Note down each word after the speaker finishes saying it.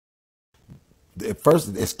at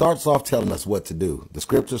first, it starts off telling us what to do. The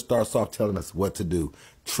scripture starts off telling us what to do.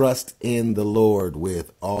 Trust in the Lord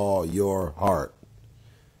with all your heart.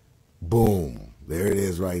 Boom. There it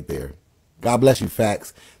is right there. God bless you,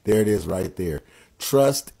 facts. There it is right there.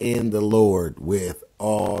 Trust in the Lord with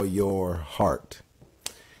all your heart.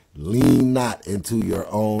 Lean not into your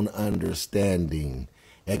own understanding.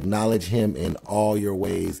 Acknowledge him in all your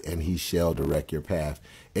ways, and he shall direct your path.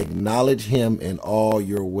 Acknowledge him in all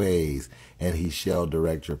your ways, and he shall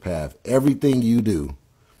direct your path. Everything you do,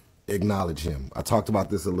 acknowledge him. I talked about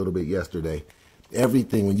this a little bit yesterday.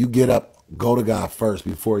 Everything, when you get up, go to God first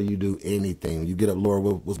before you do anything. When you get up, Lord,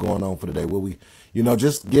 what's going on for the day? Will we,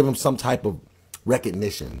 just give him some type of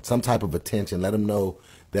recognition, some type of attention. Let him know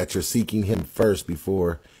that you're seeking him first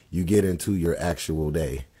before you get into your actual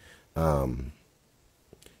day. And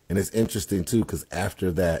it's interesting, too, because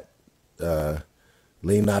after that,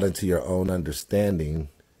 lean not into your own understanding.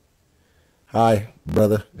 Hi,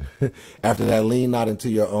 brother. After that, lean not into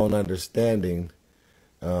your own understanding.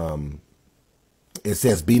 It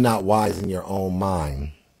says, be not wise in your own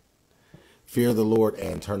mind. Fear the Lord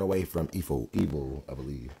and turn away from evil, I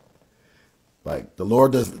believe. Like the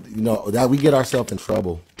Lord does, that we get ourselves in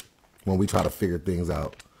trouble when we try to figure things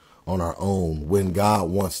out on our own. When God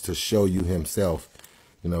wants to show you himself,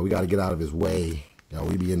 we got to get out of his way.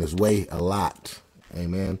 We be in his way a lot.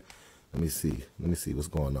 Amen. Let me see what's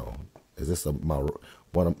going on. Is this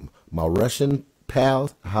one of my Russian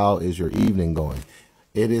pals? How is your evening going?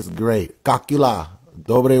 It is great. Kakula,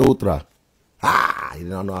 dobre utra. You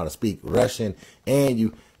don't know how to speak Russian and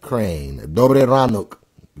Ukraine. Dobre ranok.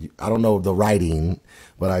 I don't know the writing,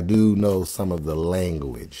 but I do know some of the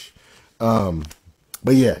language. But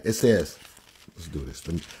yeah, it says, let's do this.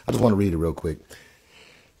 I just want to read it real quick.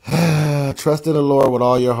 Trust in the Lord with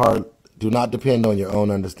all your heart. Do not depend on your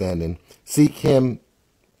own understanding. Seek his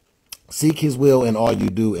will in all you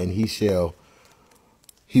do, and he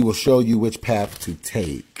will show you which path to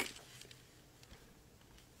take.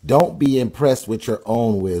 Don't be impressed with your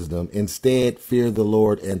own wisdom. Instead, fear the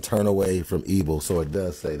Lord and turn away from evil. So it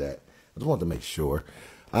does say that.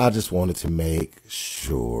 I just wanted to make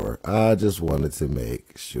sure. Let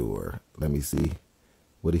me see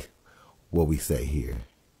what we say here.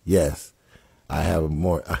 Yes, I have a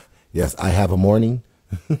morning.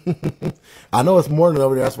 I know it's morning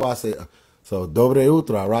over there. That's why I say so. Dobre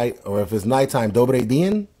utra, right? Or if it's nighttime, dobre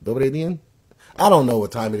dien. I don't know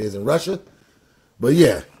what time it is in Russia, but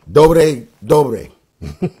yeah, dobre.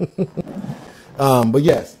 But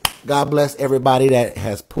yes, God bless everybody that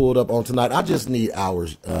has pulled up on tonight. I just need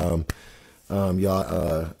hours, y'all.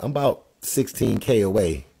 I'm about 16K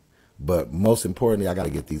away, but most importantly, I got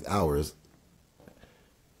to get these hours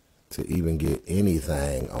to even get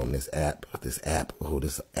anything on this app. This app.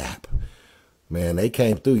 Man, they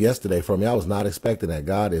came through yesterday for me. I was not expecting that.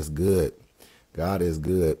 God is good. God is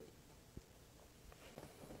good.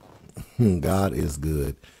 God is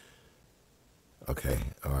good. Okay.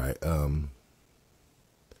 All right.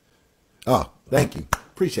 Oh, thank you.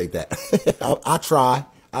 Appreciate that. I try.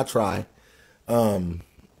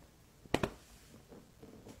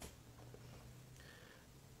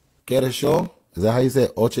 Queresho? Is that how you say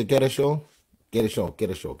it? Oche queresho?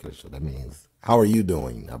 Queresho. That means, how are you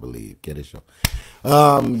doing? I believe. Queresho.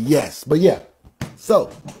 Yes, but yeah. So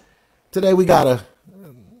today we're going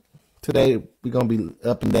to be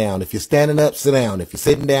up and down. If you're standing up, sit down. If you're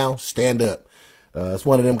sitting down, stand up. It's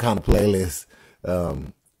one of them kind of playlists.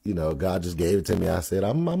 God just gave it to me. I said,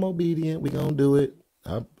 I'm obedient. We're going to do it.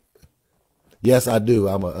 Yes, I do.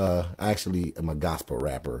 I'm a gospel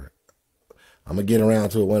rapper. I'm going to get around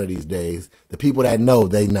to it one of these days. The people that know,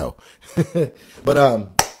 they know.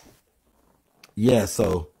 But, yeah,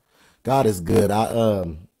 so God is good. I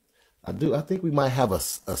think we might have a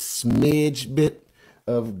smidge bit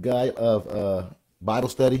of Bible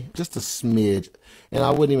study, just a smidge. And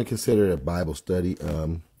I wouldn't even consider it a Bible study.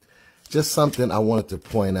 Just something I wanted to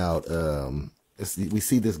point out. We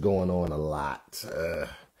see this going on a lot.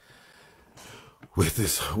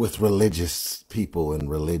 With religious people and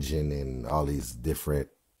religion and all these different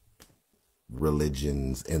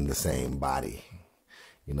religions in the same body.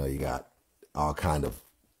 You got all kind of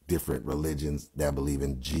different religions that believe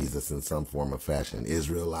in Jesus in some form or fashion.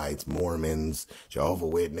 Israelites, Mormons,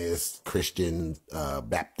 Jehovah's Witness, Christians,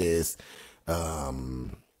 Baptists, what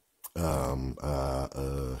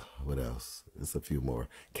else? There's a few more.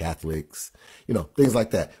 Catholics, things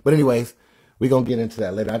like that. But anyways, we're going to get into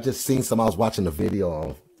that later. I just seen I was watching a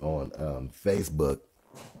video on Facebook,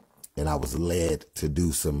 and I was led to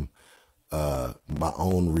do some my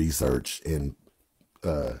own research and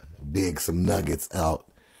dig some nuggets up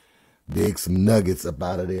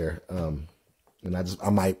out of there. And I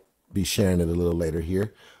might be sharing it a little later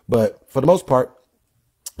here. But for the most part,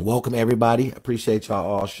 welcome everybody. Appreciate y'all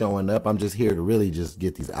all showing up. I'm just here to really just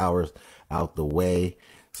get these hours out the way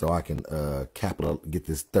so I can get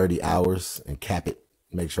this 30 hours and cap it.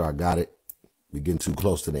 Make sure I got it. We're getting too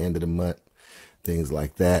close to the end of the month. Things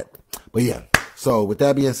like that. But yeah, so with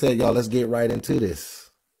that being said, y'all, let's get right into this.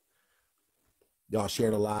 Y'all share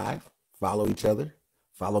the live, follow each other,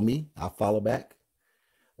 follow me, I'll follow back.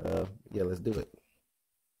 Yeah, let's do it.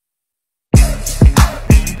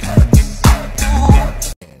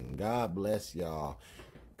 And God bless y'all.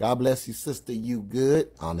 God bless you, sister. You good?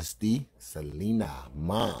 Honesty, Selena,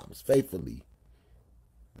 moms, faithfully.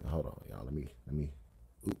 Hold on, y'all. Let me.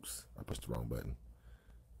 Oops, I pushed the wrong button.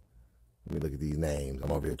 Let me look at these names.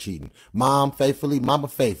 I'm over here cheating. Mom, faithfully, Mama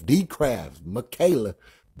Faith, D. Crafts, Michaela,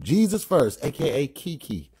 Jesus First, aka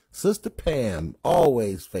Kiki, Sister Pam,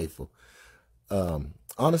 always faithful.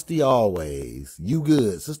 Honesty always. You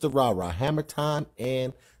good, Sister Rara, Hammer Time,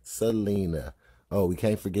 and Selena. Oh, we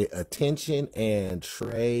can't forget Attention and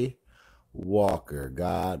Trey Walker.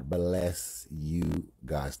 God bless you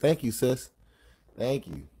guys. Thank you, sis. Thank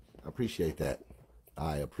you. I appreciate that.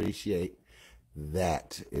 I appreciate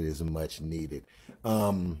that. It is much needed.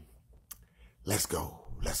 Let's go.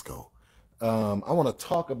 Let's go. I want to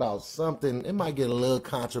talk about something. It might get a little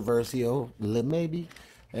controversial, maybe.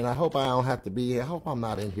 And I hope I don't have to be here. I hope I'm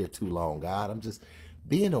not in here too long, God. I'm just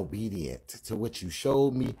being obedient to what you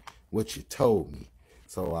showed me, what you told me.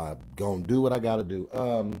 So I'm going to do what I got to do.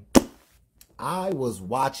 I was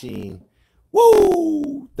watching.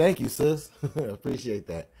 Woo! Thank you, sis. Appreciate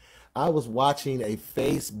that. I was watching a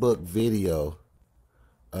Facebook video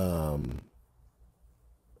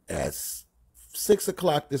at 6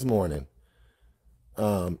 o'clock this morning.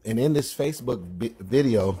 And in this Facebook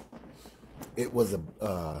video, it was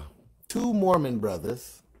two Mormon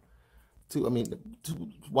brothers, two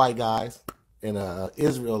white guys, and a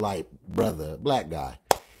Israelite brother, black guy.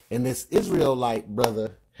 And this Israelite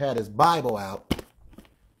brother had his Bible out,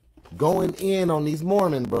 going in on these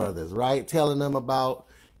Mormon brothers, right? Telling them about,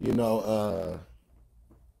 I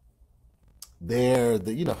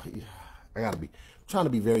gotta be trying to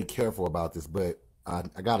be very careful about this, but I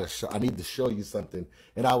need to show you something,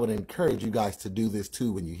 and I would encourage you guys to do this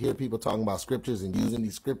too. When you hear people talking about scriptures and using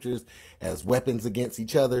these scriptures as weapons against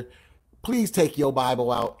each other, please take your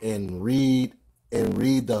Bible out and read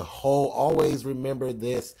the whole. Always remember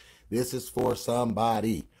this. This is for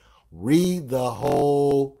somebody. Read the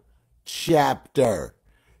whole chapter.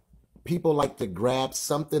 People like to grab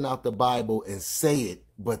something out the Bible and say it,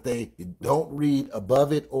 but they don't read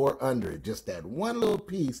above it or under it. Just that one little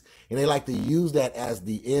piece, and they like to use that as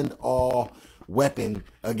the end-all weapon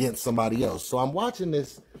against somebody else. So I'm watching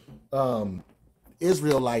this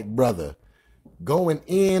Israelite brother going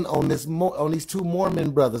in on these two Mormon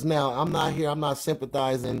brothers. Now, I'm not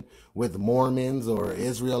sympathizing with Mormons or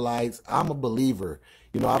Israelites. I'm a believer.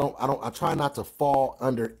 I try not to fall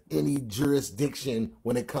under any jurisdiction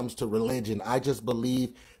when it comes to religion. I just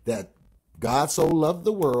believe that God so loved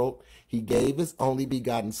the world, he gave his only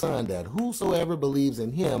begotten son, that whosoever believes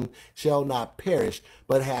in him shall not perish,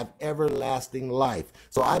 but have everlasting life.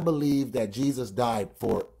 So I believe that Jesus died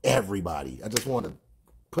for everybody. I just want to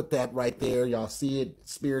put that right there. Y'all see it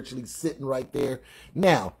spiritually sitting right there.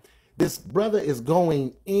 Now, this brother is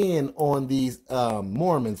going in on these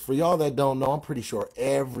Mormons. For y'all that don't know, I'm pretty sure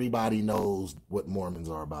everybody knows what Mormons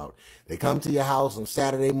are about. They come to your house on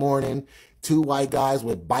Saturday morning, two white guys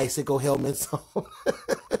with bicycle helmets on.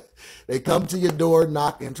 They come to your door,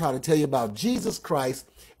 knock, and try to tell you about Jesus Christ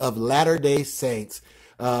of Latter-day Saints.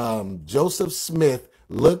 Joseph Smith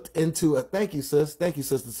looked into a, thank you, sis. Thank you,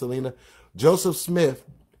 Sister Selena. Joseph Smith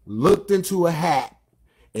looked into a hat,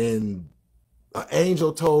 and an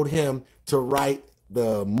angel told him to write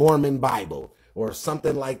the Mormon Bible or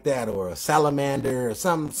something like that, or a salamander or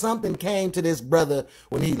something came to this brother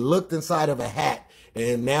when he looked inside of a hat.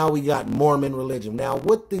 And now we got Mormon religion. Now,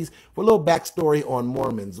 for a little backstory on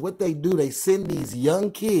Mormons, what they do, they send these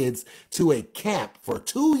young kids to a camp for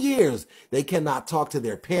 2 years. They cannot talk to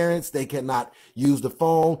their parents. They cannot use the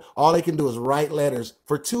phone. All they can do is write letters.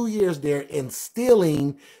 For 2 years, they're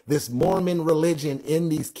instilling this Mormon religion in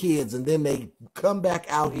these kids. And then they come back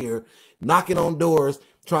out here knocking on doors,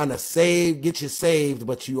 trying to get you saved,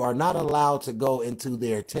 but you are not allowed to go into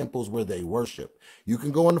their temples where they worship. You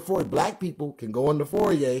can go in the foyer. Black people can go in the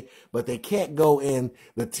foyer, but they can't go in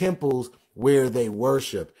the temples where they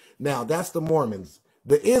worship. Now, that's the Mormons.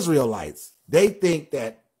 The Israelites, they think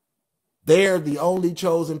that they're the only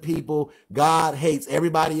chosen people. God hates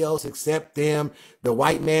everybody else except them. The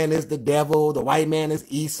white man is the devil. The white man is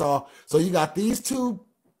Esau. So you got these two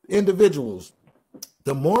individuals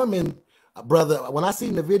The Mormon brother, when I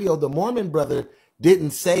seen the video, the Mormon brother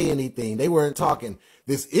didn't say anything. They weren't talking.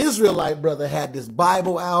 This Israelite brother had this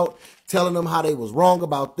Bible out, telling them how they was wrong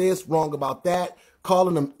about this, wrong about that,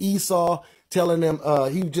 calling them Esau, telling them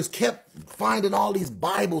he just kept finding all these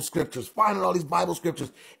Bible scriptures,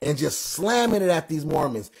 and just slamming it at these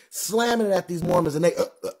Mormons, and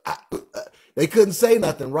they couldn't say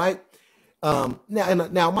nothing, right?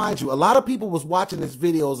 Now, mind you, a lot of people was watching this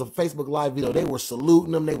videos of Facebook Live video. They were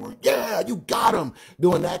saluting them. They were, yeah, you got them,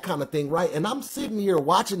 doing that kind of thing, right? And I'm sitting here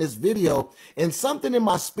watching this video, and something in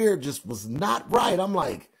my spirit just was not right. I'm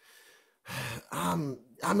like,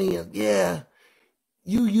 yeah,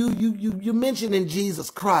 you mentioning Jesus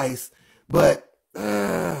Christ, but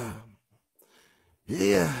yeah,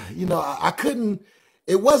 I couldn't.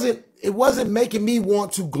 It wasn't making me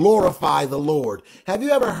want to glorify the Lord. Have you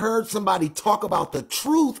ever heard somebody talk about the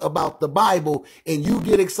truth about the Bible and you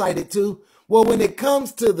get excited too? Well, when it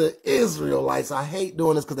comes to the Israelites, I hate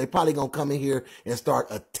doing this because they probably going to come in here and start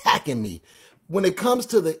attacking me. When it comes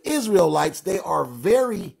to the Israelites, they are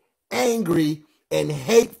very angry and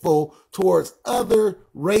hateful towards other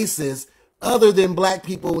races other than black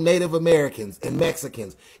people, Native Americans, and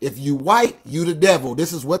Mexicans. If you white, you the devil.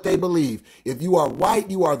 This is what they believe. If you are white,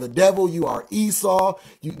 you are the devil. You are Esau.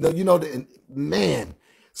 Man.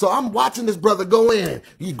 So I'm watching this brother go in.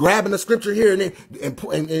 He grabbing the scripture here, and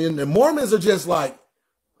the Mormons are just like,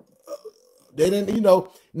 they didn't,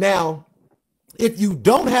 Now, if you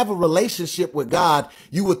don't have a relationship with God,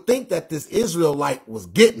 you would think that this Israelite was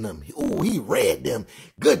getting them. Ooh, he read them.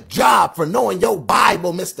 Good job for knowing your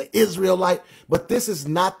Bible, Mr. Israelite. But this is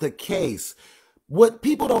not the case. What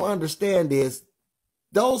people don't understand is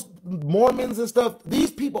those Mormons and stuff,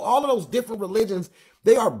 these people, all of those different religions,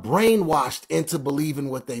 they are brainwashed into believing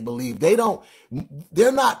what they believe.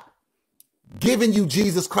 They're not giving you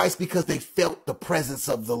Jesus Christ because they felt the presence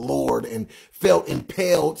of the Lord and felt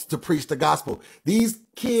impelled to preach the gospel. These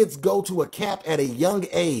kids go to a camp at a young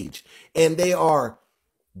age, and they are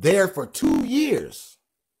there for 2 years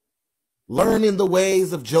learning the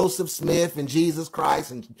ways of Joseph Smith and Jesus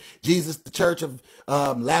Christ and Jesus, the Church of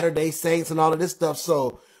Latter-day Saints and all of this stuff.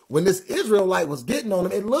 So when this Israelite was getting on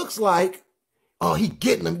him, it looks like, oh, he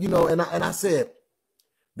getting them, and I said,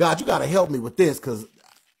 God, you got to help me with this, because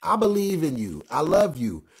I believe in you. I love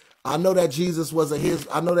you. I know that Jesus was an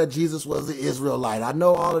Israelite. I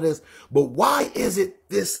know all of this. But why is it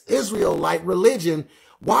this Israelite religion?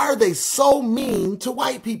 Why are they so mean to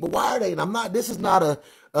white people? Why are they? And I'm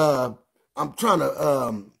trying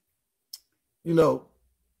to,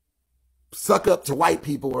 suck up to white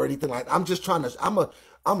people or anything like that. I'm just trying to,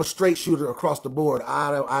 I'm a straight shooter across the board.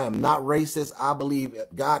 I am not racist. I believe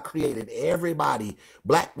God created everybody,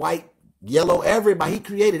 black, white, yellow, everybody. He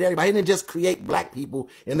created everybody. He didn't just create black people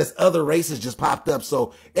and this other races just popped up.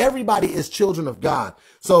 So everybody is children of God.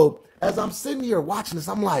 So as I'm sitting here watching this,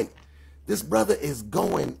 I'm like, this brother is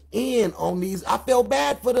going in on these. I felt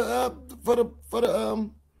bad for the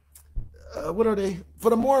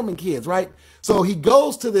Mormon kids, right? So he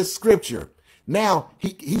goes to this scripture. Now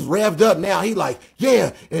he's revved up. Now he like,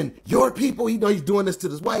 yeah, and your people, he's doing this to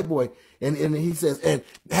this white boy. And he says, and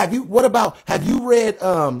have you read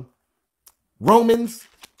Romans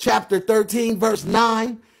chapter 13, verse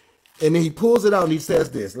 9? And then he pulls it out and he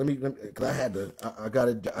says this. Cause I got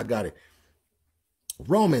it.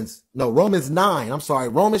 Romans 9. I'm sorry.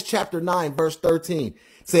 Romans chapter 9, verse 13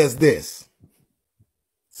 says this.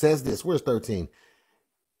 Where's 13?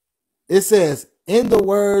 It says, in the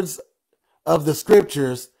words of the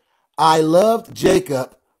scriptures, I loved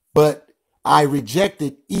Jacob, but I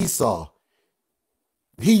rejected Esau.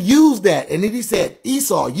 He used that, and then he said,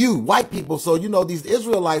 Esau, you, white people. So, these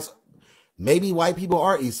Israelites, maybe white people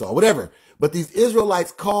are Esau, whatever. But these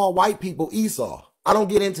Israelites call white people Esau. I don't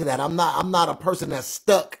get into that. I'm not a person that's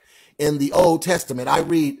stuck in the Old Testament. I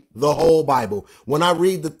read the whole Bible. When I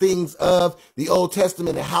read the things of the Old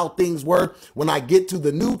Testament and how things were, when I get to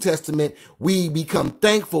the New Testament, we become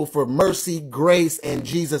thankful for mercy, grace, and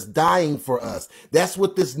Jesus dying for us. That's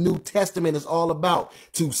what this New Testament is all about,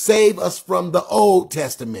 to save us from the Old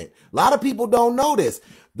Testament. A lot of people don't know this.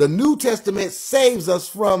 The New Testament saves us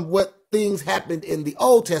from what things happened in the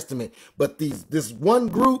Old Testament. But this one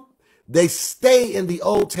group, they stay in the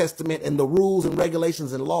Old Testament and the rules and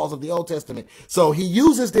regulations and laws of the Old Testament. So he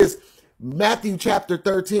uses this Matthew chapter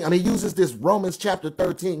 13. He uses this Romans chapter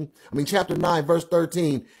 9, verse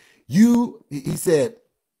 13. He said,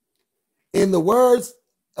 in the words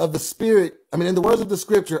of the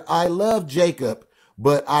scripture, I love Jacob,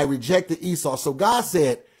 but I rejected Esau. So God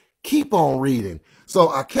said, keep on reading. So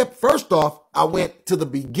I kept, first off, I went to the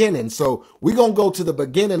beginning. So we're going to go to the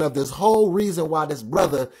beginning of this whole reason why this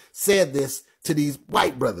brother said this to these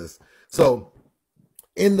white brothers. So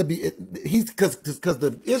in the, he's because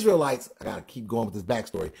the Israelites, I got to keep going with this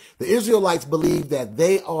backstory. The Israelites believe that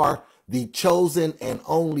they are the chosen and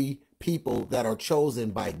only people that are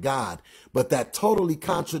chosen by God. But that totally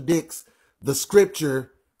contradicts the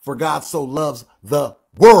scripture, for God so loves the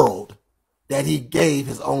world that he gave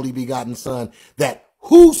his only begotten son, that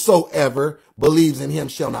whosoever believes in him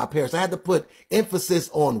shall not perish. I had to put emphasis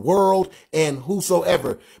on world and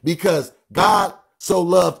whosoever, because God so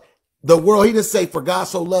loved the world. He didn't say, for God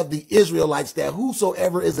so loved the Israelites that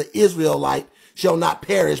whosoever is an Israelite shall not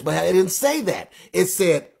perish. But it didn't say that. It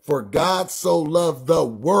said, for God so loved the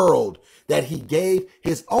world that he gave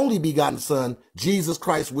his only begotten son, Jesus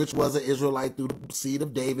Christ, which was an Israelite through the seed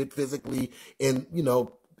of David physically. And, you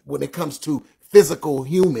know, when it comes to physical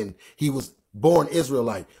human, he was born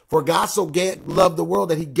Israelite. For God so loved the world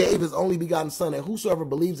that he gave his only begotten son, that whosoever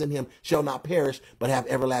believes in him shall not perish, but have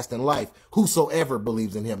everlasting life. Whosoever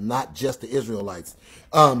believes in him, not just the Israelites.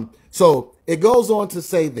 So it goes on to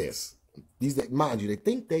say this. These, mind you, they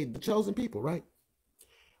think they the chosen people, right?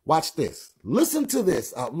 Watch this. Listen to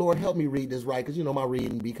this. Lord, help me read this right, because you know my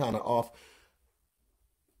reading be kind of off.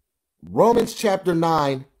 Romans chapter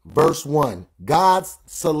 9, verse 1. God's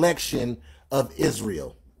selection of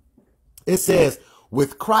Israel. It says,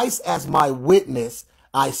 with Christ as my witness,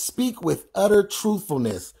 I speak with utter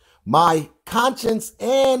truthfulness. My conscience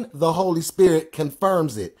and the Holy Spirit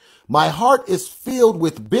confirms it. My heart is filled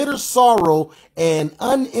with bitter sorrow and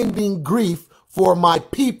unending grief for my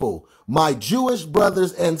people, my Jewish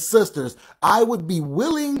brothers and sisters. I would be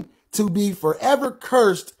willing to be forever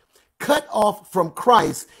cursed, cut off from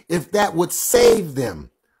Christ, if that would save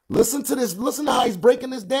them. Listen to this. Listen to how he's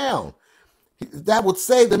breaking this down. That would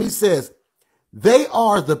save them. He says, they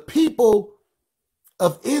are the people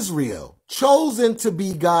of Israel, chosen to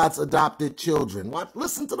be God's adopted children.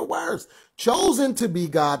 Listen to the words. Chosen to be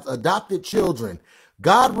God's adopted children.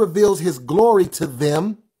 God reveals his glory to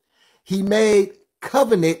them. He made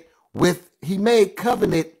covenant with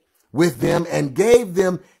them and gave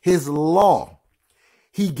them his law.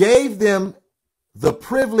 He gave them the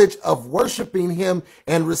privilege of worshiping him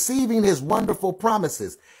and receiving his wonderful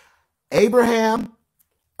promises. Abraham,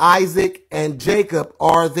 Isaac, and Jacob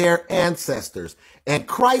are their ancestors, and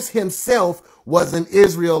Christ himself was an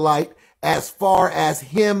Israelite as far as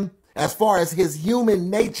his human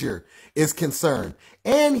nature is concerned.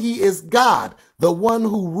 And he is God, the one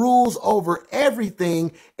who rules over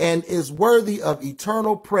everything and is worthy of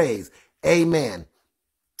eternal praise. Amen.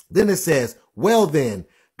 Then it says, well then,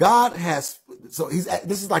 God has, so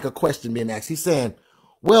this is like a question being asked. He's saying,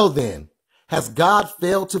 well then, has God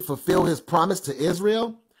failed to fulfill his promise to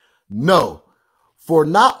Israel? No, for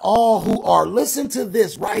not all who are, listen to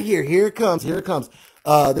this right here. Here it comes. Here it comes.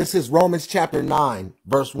 This is Romans chapter 9,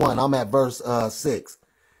 verse 1. I'm at verse 6.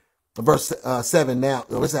 Verse 7 now.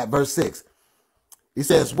 What's that? Verse 6. He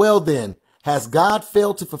says, well then, has God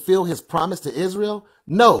failed to fulfill his promise to Israel?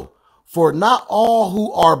 No, for not all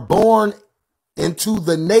who are born into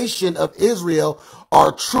the nation of Israel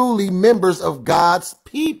are truly members of God's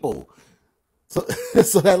people. So,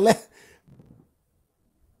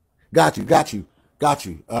 got you.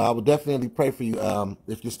 I will definitely pray for you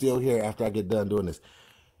if you're still here after I get done doing this.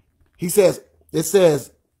 It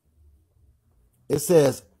says,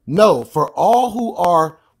 no, for all who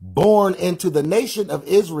are born into the nation of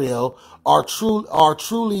Israel are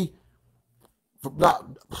truly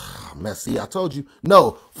not messy. I told you.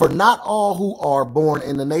 No, for not all who are born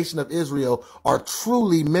in the nation of Israel are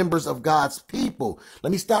truly members of God's people.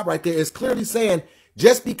 Let me stop right there. It's clearly saying,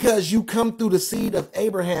 just because you come through the seed of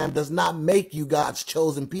Abraham does not make you God's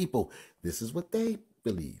chosen people. This is what they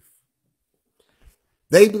believe.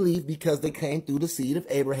 They believe because they came through the seed of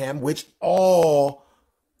Abraham, which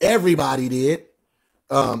everybody did.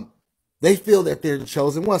 They feel that they're the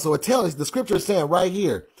chosen one. So it tells us, the scripture is saying right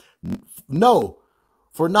here, no,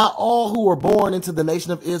 for not all who are born into the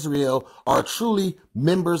nation of Israel are truly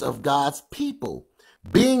members of God's people.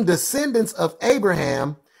 Being descendants of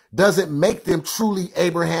Abraham doesn't make them truly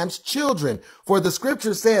Abraham's children. For the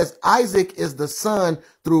scripture says, Isaac is the son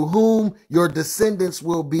through whom your descendants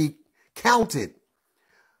will be counted.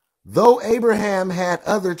 Though Abraham had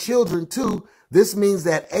other children too, this means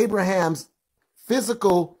that Abraham's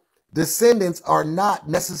physical descendants are not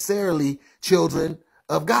necessarily children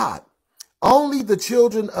of God. Only the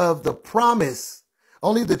children of the promise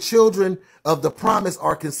Only the children of the promise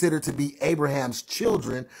are considered to be Abraham's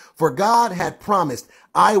children. For God had promised,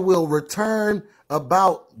 I will return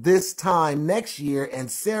about this time next year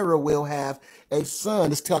and Sarah will have a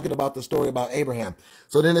son. It's talking about the story about Abraham.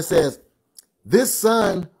 So then it says, this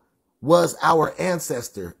son was our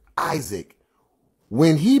ancestor, Isaac.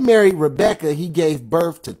 When he married Rebekah, he gave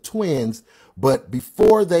birth to twins, but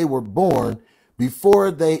before they were born,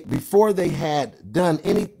 before they had done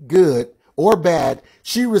any good or bad,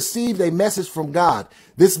 she received a message from God.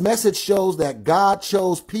 This message shows that God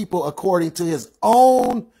chose people according to his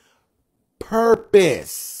own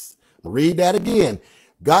purpose. Read that again.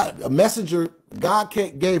 God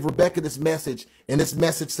gave Rebekah this message, and this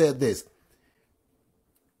message said this.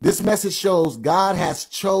 This message shows God has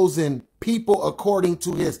chosen people according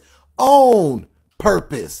to his own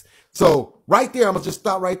purpose. So right there, I'm going to just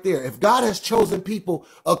stop right there. If God has chosen people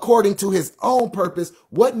according to his own purpose,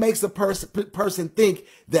 what makes a person think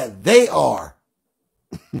that they are?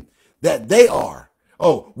 That they are?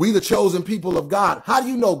 Oh, we the chosen people of God. How do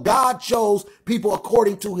you know God chose people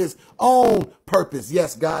according to his own purpose?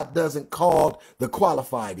 Yes, God doesn't call the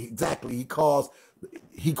qualified. Exactly.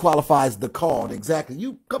 He qualifies the called. Exactly.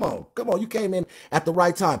 You come on. You came in at the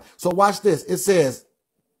right time. So watch this. It says,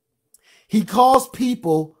 he calls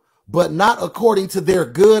people, but not according to their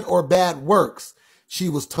good or bad works. She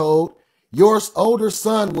was told, your older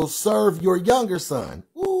son will serve your younger son.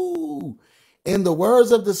 Ooh. In the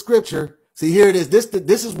words of the scripture, see, here it is.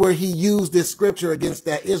 This is where he used this scripture against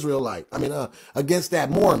that Israelite. Against that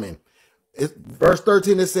Mormon. Verse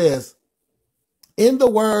 13, it says, in the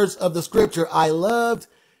words of the scripture, I loved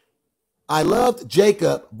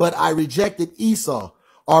Jacob, but I rejected Esau.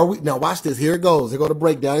 Now watch this. Here it goes. Here go the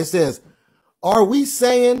breakdown. It says, are we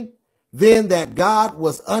saying then that God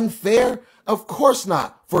was unfair? Of course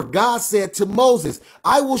not. For God said to Moses,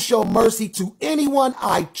 I will show mercy to anyone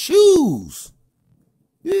I choose.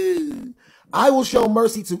 I will show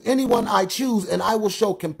mercy to anyone I choose, and I will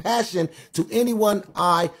show compassion to anyone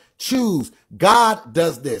I choose. God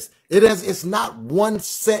does this. It's not one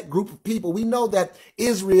set group of people. We know that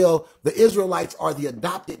the Israelites are the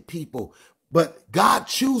adopted people, but God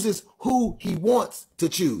chooses who he wants to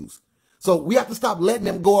choose. So we have to stop letting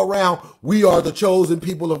them go around. We are the chosen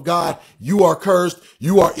people of God. You are cursed.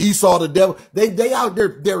 You are Esau, the devil. They out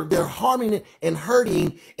there, they're harming and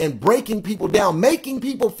hurting and breaking people down, making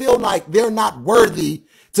people feel like they're not worthy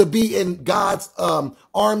to be in God's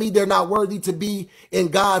army. They're not worthy to be in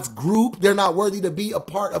God's group. They're not worthy to be a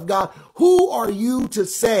part of God. Who are you to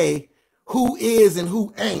say who is and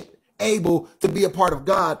who ain't able to be a part of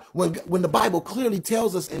God when the Bible clearly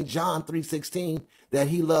tells us in John 3:16 that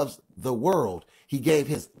he loves the world? He gave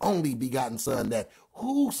his only begotten son, that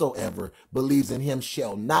whosoever believes in him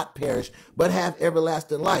shall not perish but have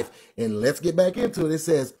everlasting life. And let's get back into it. It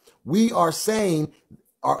says, are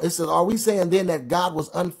we saying then that God was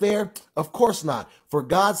unfair? Of course not. For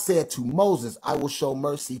God said to Moses, I will show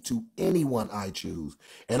mercy to anyone I choose,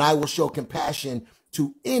 and I will show compassion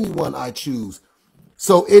to anyone I choose.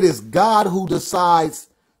 So it is God who decides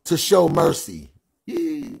to show mercy.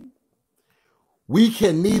 We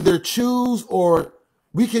can neither choose it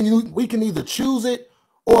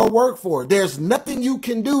or work for it. There's nothing you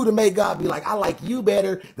can do to make God be like, I like you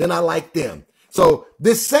better than I like them. So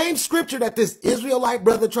this same scripture that this Israelite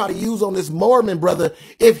brother tried to use on this Mormon brother,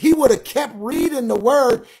 if he would have kept reading the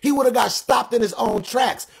word, he would have got stopped in his own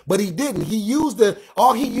tracks. But he didn't.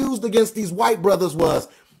 All he used against these white brothers was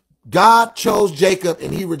God chose Jacob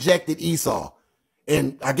and he rejected Esau.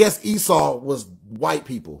 And I guess Esau was white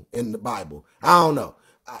people in the Bible. I don't know.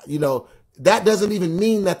 That doesn't even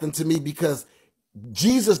mean nothing to me, because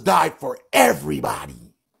Jesus died for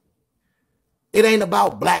everybody. It ain't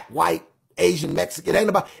about black, white, Asian,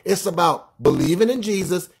 Mexican. It's about believing in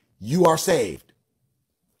Jesus. You are saved.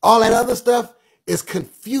 All that other stuff is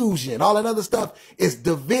confusion. All that other stuff is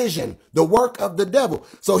division, the work of the devil.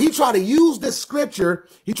 So he tried to use this scripture.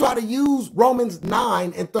 He tried to use Romans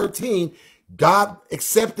 9:13. God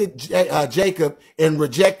accepted Jacob and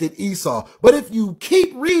rejected Esau. But if you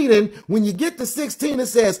keep reading, when you get to 16, it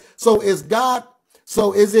says, so it is God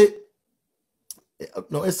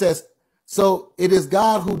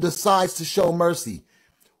who decides to show mercy.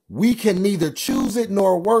 We can neither choose it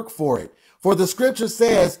nor work for it. For the scripture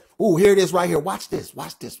says, here it is right here. Watch this.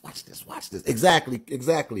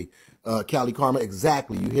 Exactly. Callie Karma.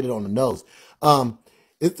 Exactly. You hit it on the nose.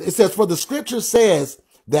 It says, for the scripture says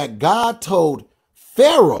that God told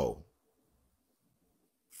Pharaoh,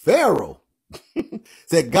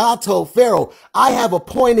 said God told Pharaoh, I have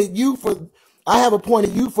appointed you for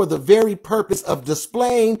the very purpose of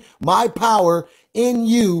displaying my power in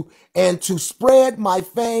you and to spread my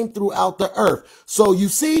fame throughout the earth. So you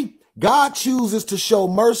see, God chooses to show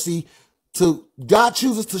mercy to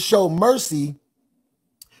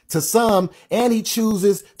some, and he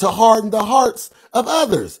chooses to harden the hearts of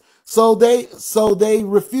others. So they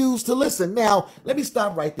refuse to listen. Now, let me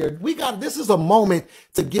stop right there. This is a moment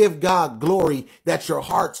to give God glory that your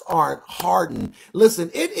hearts aren't hardened. Listen,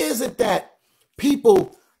 it isn't that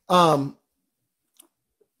people, the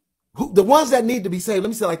ones that need to be saved, let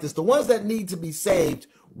me say it like this, the ones that need to be saved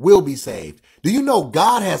will be saved. Do you know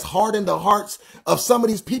God has hardened the hearts of some of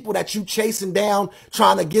these people that you chasing down,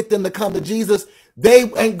 trying to get them to come to Jesus? They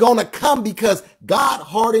ain't gonna come because God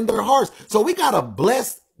hardened their hearts. So we gotta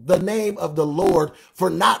bless the name of the Lord for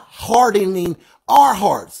not hardening our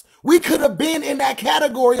hearts. We could have been in that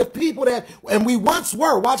category of people and we once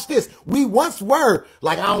were, watch this, we once were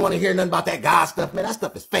like, I don't want to hear nothing about that God stuff, man, that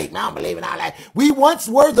stuff is fake, man, I don't believe in all that. We once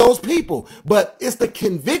were those people, but it's the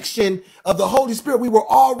conviction of the Holy Spirit. We were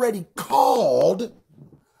already called.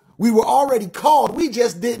 We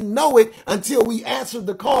just didn't know it until we answered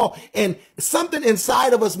the call. And something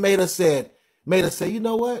inside of us made us say, you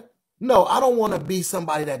know what? No, I don't want to be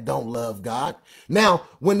somebody that don't love God. Now,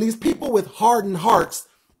 when these people with hardened hearts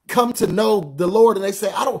come to know the Lord and they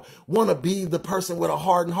say, I don't want to be the person with a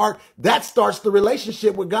hardened heart, that starts the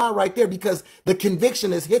relationship with God right there, because the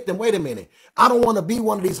conviction has hit them. Wait a minute. I don't want to be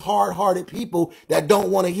one of these hard-hearted people that don't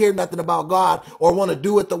want to hear nothing about God or want to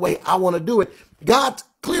do it the way I want to do it. God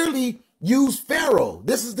clearly used Pharaoh.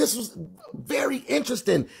 This was very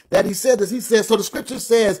interesting that he said this. He says, so the scripture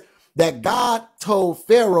says that God told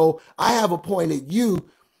Pharaoh, I have appointed you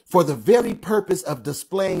for the very purpose of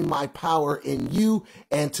displaying my power in you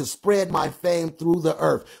and to spread my fame through the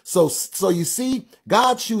earth. So you see,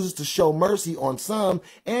 God chooses to show mercy on some,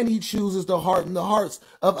 and he chooses to harden the hearts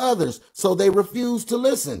of others. So they refuse to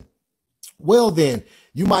listen. Well, then,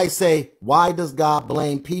 you might say, why does God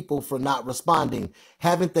blame people for not responding?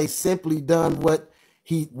 Haven't they simply done what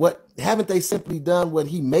he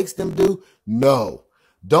makes them do? No,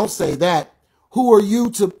 don't say that. Who are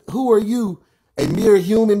you, a mere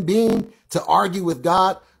human being, to argue with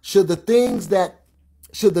God? Should the things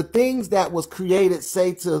that was created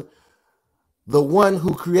say to the one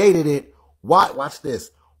who created it, why, watch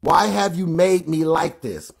this, why have you made me like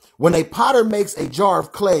this? When a potter makes a jar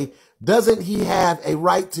of clay, doesn't he have a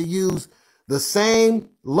right to use the same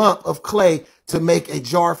lump of clay to make a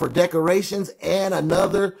jar for decorations and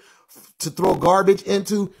another to throw garbage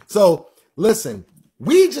into? So listen,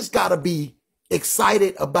 we just got to be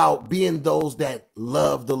excited about being those that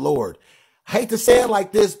love the Lord. I hate to say it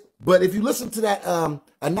like this, but if you listen to that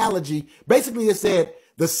analogy, basically it said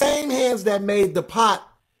the same hands that made the pot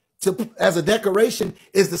as a decoration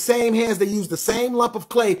is the same hands that use the same lump of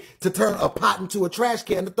clay to turn a pot into a trash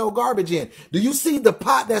can to throw garbage in. Do you see the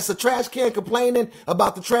pot that's a trash can complaining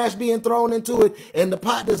about the trash being thrown into it, and the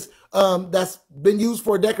pot that's been used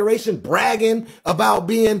for decoration bragging about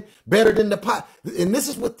being better than the pot? And this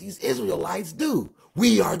is what these Israelites do.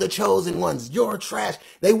 We are the chosen ones. You're trash.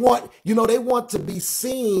 They want to be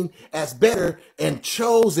seen as better and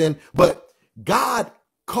chosen, but God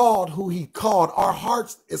called who he called. Our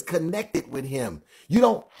hearts is connected with him. You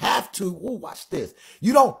don't have to, watch this.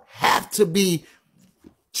 You don't have to be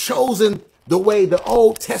chosen the way the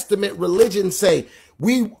Old Testament religions say.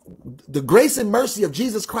 The grace and mercy of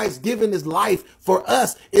Jesus Christ giving his life for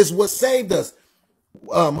us is what saved us.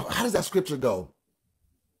 How does that scripture go?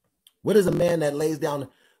 What is a man that lays down?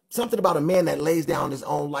 Something about a man that lays down his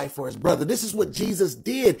own life for his brother. This is what Jesus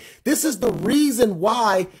did. This is the reason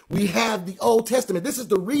why we have the Old Testament. This is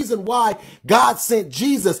the reason why God sent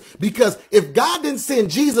Jesus. Because if God didn't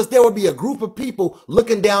send Jesus, there would be a group of people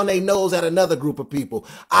looking down their nose at another group of people.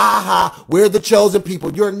 Aha, we're the chosen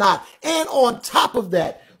people. You're not. And on top of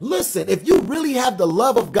that, listen, if you really have the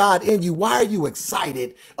love of God in you, why are you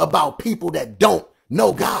excited about people that don't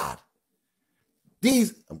know God?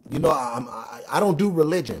 I don't do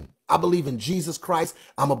religion. I believe in Jesus Christ.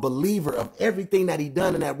 I'm a believer of everything that he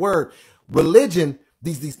done in that word. Religion,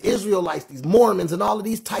 these Israelites, these Mormons, and all of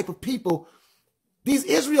these type of people, these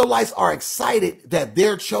Israelites are excited that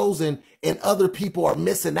they're chosen and other people are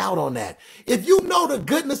missing out on that. If you know the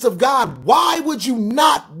goodness of God, why would you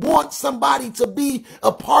not want somebody to be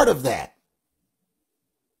a part of that?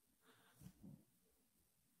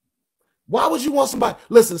 Why would you want somebody?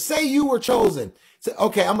 Listen, say you were chosen. Say,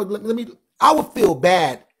 okay, I would feel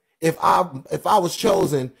bad if I was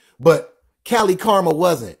chosen, but Callie Karma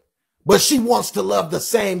wasn't. But she wants to love the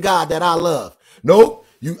same God that I love. Nope.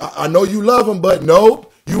 I know you love him, but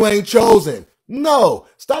nope, you ain't chosen. No.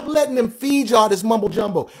 Stop letting them feed y'all this mumble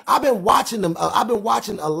jumbo. I've been watching them. I've been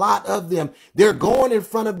watching a lot of them. They're going in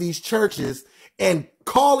front of these churches and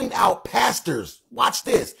calling out pastors. Watch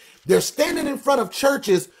this. They're standing in front of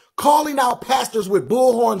churches calling out pastors with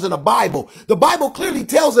bullhorns and a Bible. The Bible clearly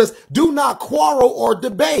tells us do not quarrel or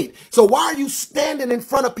debate. So why are you standing in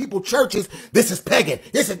front of people, churches? This is pagan.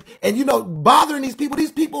 And you know, bothering these people.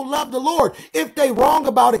 These people love the Lord. If they wrong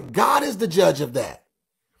about it, God is the judge of that.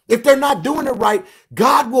 If they're not doing it right,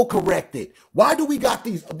 God will correct it. Why do we got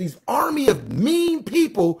these army of mean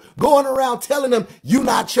people going around telling them, you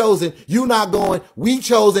not chosen, you not going, we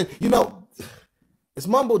chosen? You know, it's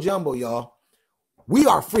mumbo jumbo, y'all. We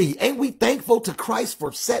are free. Ain't we thankful to Christ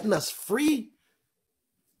for setting us free?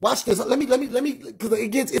 Watch this. Let me, because it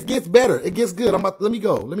gets better. It gets good. Let me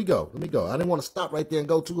go. I didn't want to stop right there and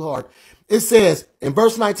go too hard. It says, in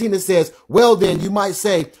verse 19, it says, well, then you might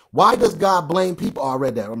say, why does God blame people? Oh, I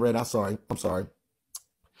read that. I'm sorry.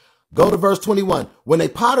 Go to verse 21. When a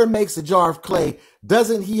potter makes a jar of clay,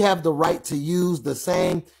 doesn't he have the right to use the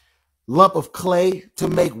same lump of clay to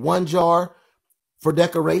make one jar for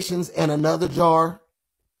decorations and another jar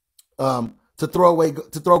to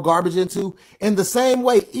throw garbage into? In the same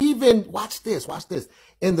way, even, watch this.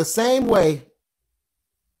 In the same way,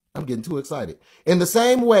 I'm getting too excited. In the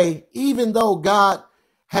same way, even though God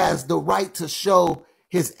has the right to show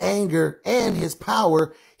his anger and his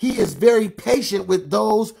power, he is very patient with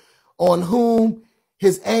those on whom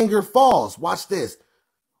his anger falls. Watch this.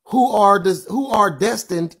 Who are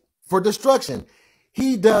destined for destruction.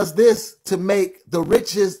 He does this to make the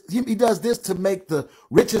riches. He does this to make the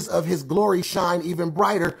riches of his glory shine even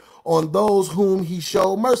brighter on those whom he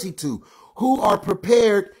showed mercy to, who are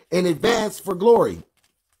prepared in advance for glory.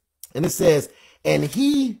 And it says, and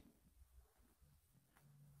he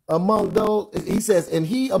among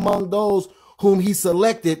those whom he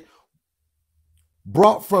selected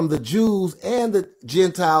brought from the Jews and the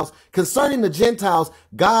Gentiles. Concerning the Gentiles,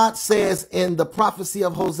 God says in the prophecy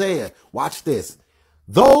of Hosea, watch this.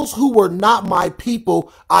 Those who were not my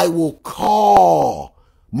people, I will call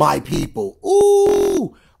my people.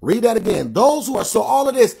 Ooh, read that again. Those who are, so all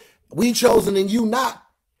of this, we chosen and you not.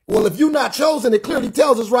 Well, if you're not chosen, it clearly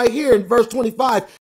tells us right here in verse 25,